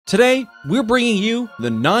Today, we're bringing you the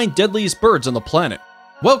 9 deadliest birds on the planet.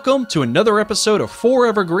 Welcome to another episode of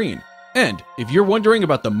Forever Green. And if you're wondering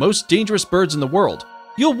about the most dangerous birds in the world,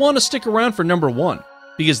 you'll want to stick around for number 1,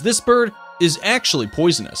 because this bird is actually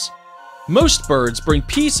poisonous. Most birds bring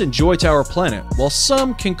peace and joy to our planet, while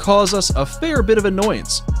some can cause us a fair bit of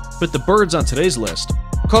annoyance. But the birds on today's list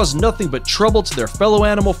cause nothing but trouble to their fellow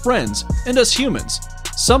animal friends and us humans,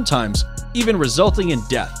 sometimes even resulting in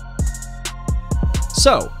death.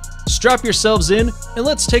 So, strap yourselves in and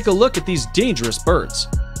let's take a look at these dangerous birds.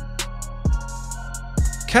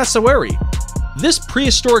 Cassowary. This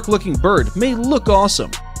prehistoric looking bird may look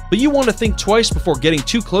awesome, but you want to think twice before getting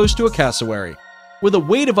too close to a cassowary. With a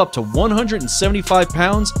weight of up to 175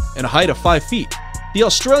 pounds and a height of 5 feet, the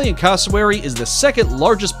Australian cassowary is the second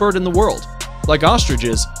largest bird in the world. Like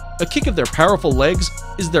ostriches, a kick of their powerful legs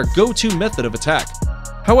is their go-to method of attack.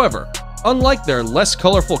 However, unlike their less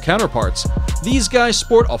colorful counterparts, these guys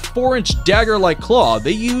sport a 4-inch dagger-like claw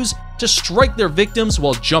they use to strike their victims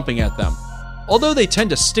while jumping at them. Although they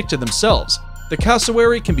tend to stick to themselves, the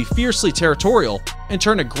cassowary can be fiercely territorial and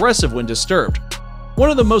turn aggressive when disturbed.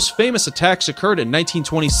 One of the most famous attacks occurred in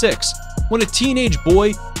 1926, when a teenage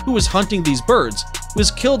boy who was hunting these birds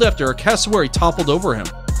was killed after a cassowary toppled over him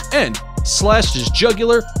and slashed his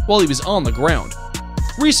jugular while he was on the ground.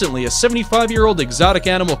 Recently, a 75-year-old exotic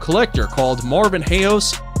animal collector called Marvin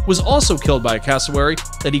Hayos was also killed by a cassowary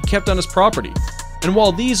that he kept on his property. And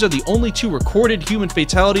while these are the only 2 recorded human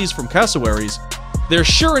fatalities from cassowaries, they're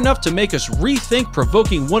sure enough to make us rethink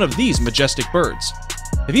provoking one of these majestic birds.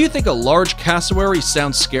 If you think a large cassowary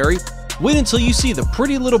sounds scary, wait until you see the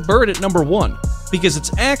pretty little bird at number 1, because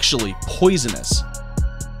it's actually poisonous.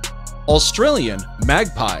 Australian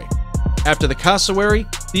magpie. After the cassowary,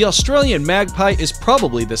 the Australian magpie is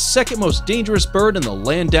probably the second most dangerous bird in the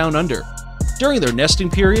land down under. During their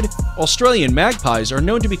nesting period, Australian magpies are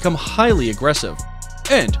known to become highly aggressive.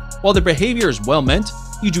 And, while their behavior is well meant,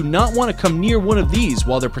 you do not want to come near one of these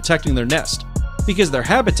while they're protecting their nest. Because their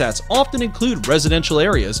habitats often include residential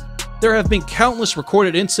areas, there have been countless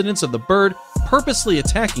recorded incidents of the bird purposely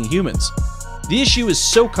attacking humans. The issue is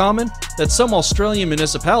so common that some Australian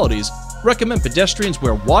municipalities recommend pedestrians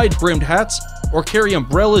wear wide-brimmed hats or carry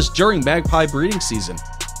umbrellas during magpie breeding season,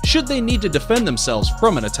 should they need to defend themselves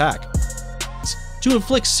from an attack. To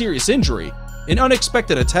inflict serious injury, an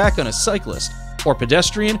unexpected attack on a cyclist or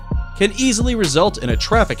pedestrian can easily result in a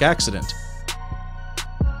traffic accident.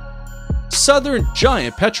 Southern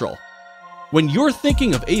giant petrel. When you're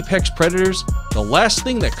thinking of apex predators, the last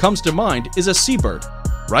thing that comes to mind is a seabird,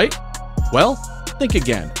 right? Well, think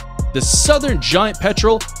again. The southern giant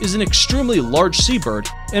petrel is an extremely large seabird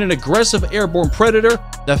and an aggressive airborne predator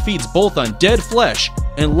that feeds both on dead flesh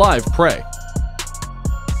and live prey.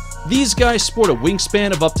 These guys sport a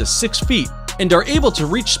wingspan of up to 6 feet and are able to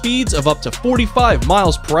reach speeds of up to 45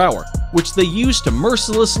 miles per hour, which they use to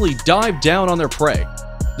mercilessly dive down on their prey.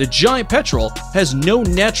 The giant petrel has no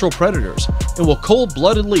natural predators and will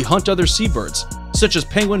cold-bloodedly hunt other seabirds, such as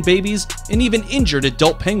penguin babies and even injured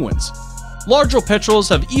adult penguins. Larger petrels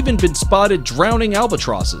have even been spotted drowning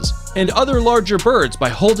albatrosses and other larger birds by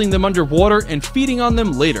holding them underwater and feeding on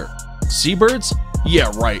them later. Seabirds?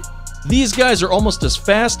 Yeah, right. These guys are almost as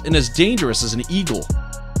fast and as dangerous as an eagle.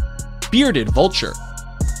 Bearded vulture.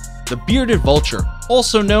 The bearded vulture,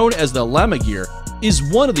 also known as the lammergeier, is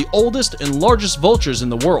one of the oldest and largest vultures in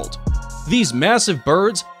the world. These massive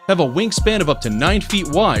birds have a wingspan of up to 9 feet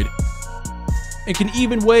wide and can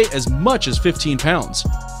even weigh as much as 15 pounds.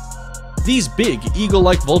 These big,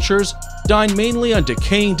 eagle-like vultures dine mainly on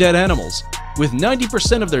decaying dead animals, with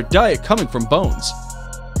 90% of their diet coming from bones.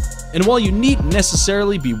 And while you needn't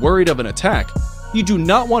necessarily be worried of an attack, you do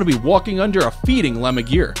not want to be walking under a feeding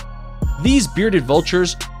lammergeier. These bearded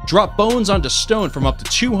vultures drop bones onto stone from up to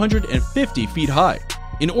 250 feet high,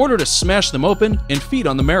 in order to smash them open and feed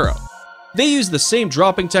on the marrow. They use the same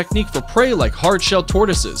dropping technique for prey like hard-shelled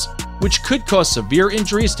tortoises, which could cause severe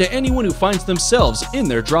injuries to anyone who finds themselves in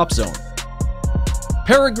their drop zone.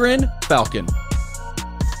 Peregrine falcon.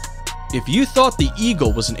 If you thought the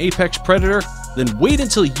eagle was an apex predator, then wait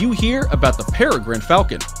until you hear about the peregrine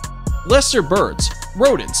falcon. Lesser birds,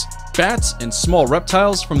 rodents, bats, and small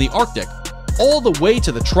reptiles from the Arctic all the way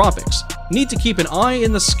to the tropics need to keep an eye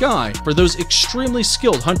in the sky for those extremely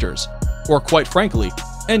skilled hunters, or quite frankly,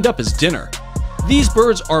 end up as dinner. These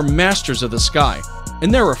birds are masters of the sky,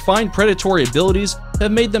 and their refined predatory abilities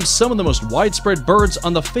have made them some of the most widespread birds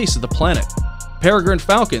on the face of the planet. Peregrine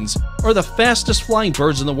falcons are the fastest flying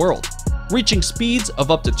birds in the world, reaching speeds of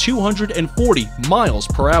up to 240 miles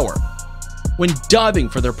per hour when diving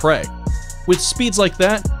for their prey. With speeds like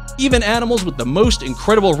that, Even animals with the most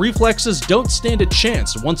incredible reflexes don't stand a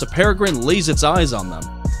chance once a peregrine lays its eyes on them.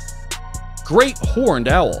 Great horned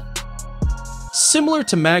owl. Similar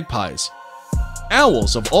to magpies,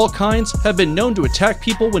 owls of all kinds have been known to attack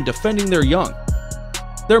people when defending their young,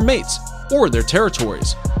 their mates, or their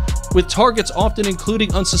territories, with targets often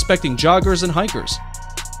including unsuspecting joggers and hikers.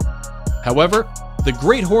 However, the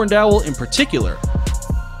great horned owl in particular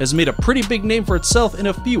has made a pretty big name for itself in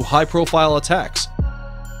a few high-profile attacks.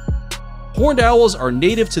 Horned owls are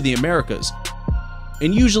native to the Americas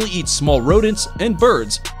and usually eat small rodents and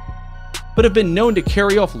birds, but have been known to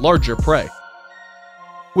carry off larger prey.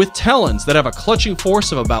 With talons that have a clutching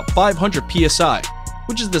force of about 500 psi,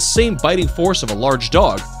 which is the same biting force of a large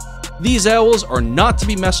dog, these owls are not to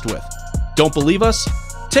be messed with. Don't believe us?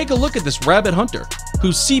 Take a look at this rabbit hunter, who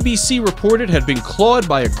CBC reported had been clawed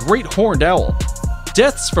by a great horned owl.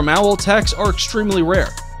 Deaths from owl attacks are extremely rare,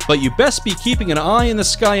 but you best be keeping an eye in the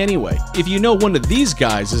sky anyway if you know one of these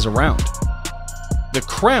guys is around. The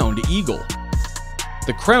crowned eagle.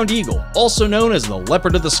 The crowned eagle, also known as the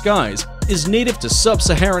leopard of the skies, is native to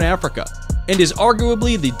sub-Saharan Africa and is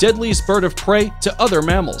arguably the deadliest bird of prey to other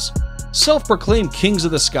mammals. Self-proclaimed kings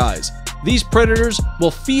of the skies, these predators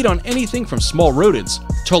will feed on anything from small rodents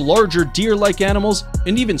to larger deer-like animals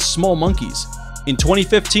and even small monkeys. In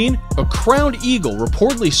 2015, a crowned eagle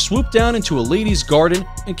reportedly swooped down into a lady's garden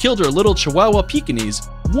and killed her little Chihuahua Pekingese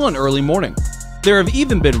one early morning. There have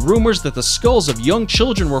even been rumors that the skulls of young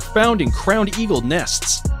children were found in crowned eagle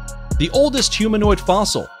nests. The oldest humanoid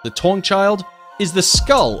fossil, the Tong child, is the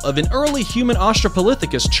skull of an early human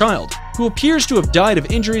Australopithecus child who appears to have died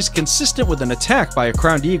of injuries consistent with an attack by a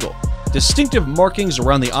crowned eagle. Distinctive markings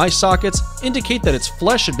around the eye sockets indicate that its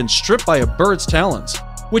flesh had been stripped by a bird's talons,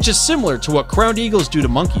 which is similar to what crowned eagles do to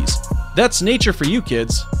monkeys. That's nature for you,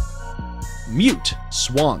 kids. Mute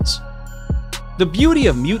swans. The beauty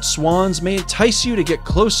of mute swans may entice you to get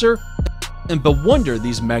closer and bewonder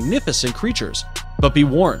these magnificent creatures, but be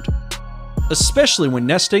warned. Especially when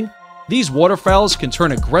nesting, these waterfowls can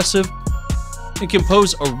turn aggressive and can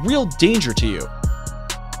pose a real danger to you.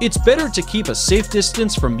 It's better to keep a safe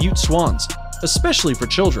distance from mute swans, especially for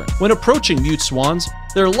children. When approaching mute swans,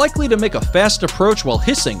 they're likely to make a fast approach while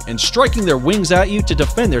hissing and striking their wings at you to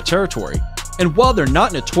defend their territory. And while they're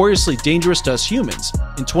not notoriously dangerous to us humans,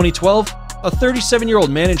 in 2012, a 37-year-old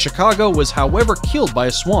man in Chicago was however killed by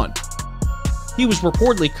a swan. He was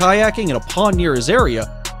reportedly kayaking in a pond near his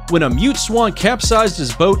area when a mute swan capsized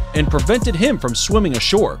his boat and prevented him from swimming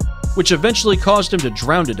ashore, which eventually caused him to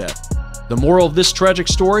drown to death. The moral of this tragic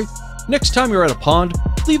story? Next time you're at a pond,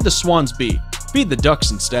 leave the swans be. Feed the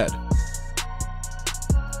ducks instead.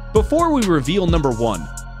 Before we reveal number 1,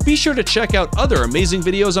 be sure to check out other amazing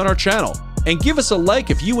videos on our channel, and give us a like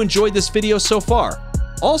if you enjoyed this video so far.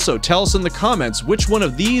 Also, tell us in the comments which one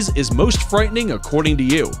of these is most frightening according to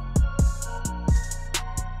you.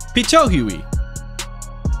 Pitohui.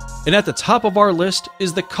 And at the top of our list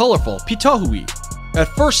is the colorful Pitohui. At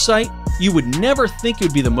first sight, you would never think it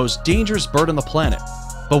would be the most dangerous bird on the planet.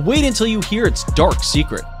 But wait until you hear its dark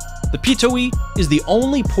secret. The Pitohui is the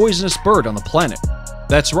only poisonous bird on the planet.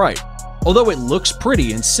 That's right. Although it looks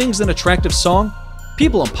pretty and sings an attractive song,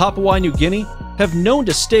 people in Papua New Guinea have known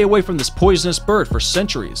to stay away from this poisonous bird for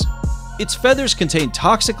centuries. Its feathers contain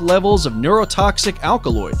toxic levels of neurotoxic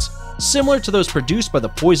alkaloids, similar to those produced by the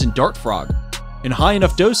poison dart frog. In high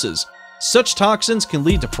enough doses, such toxins can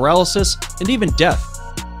lead to paralysis and even death.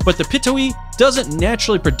 But the Pitohui doesn't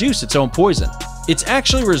naturally produce its own poison. It's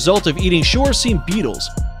actually a result of eating shore-seam beetles,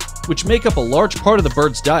 which make up a large part of the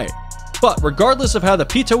bird's diet. But regardless of how the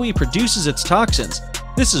Pitohui produces its toxins,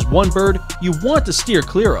 this is one bird you want to steer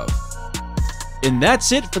clear of. And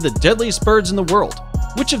that's it for the deadliest birds in the world.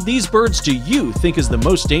 Which of these birds do you think is the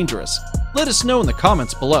most dangerous? Let us know in the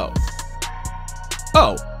comments below.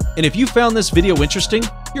 Oh, and if you found this video interesting,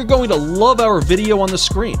 you're going to love our video on the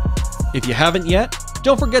screen. If you haven't yet,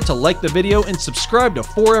 don't forget to like the video and subscribe to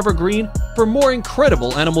Forever Green for more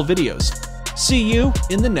incredible animal videos. See you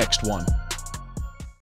in the next one.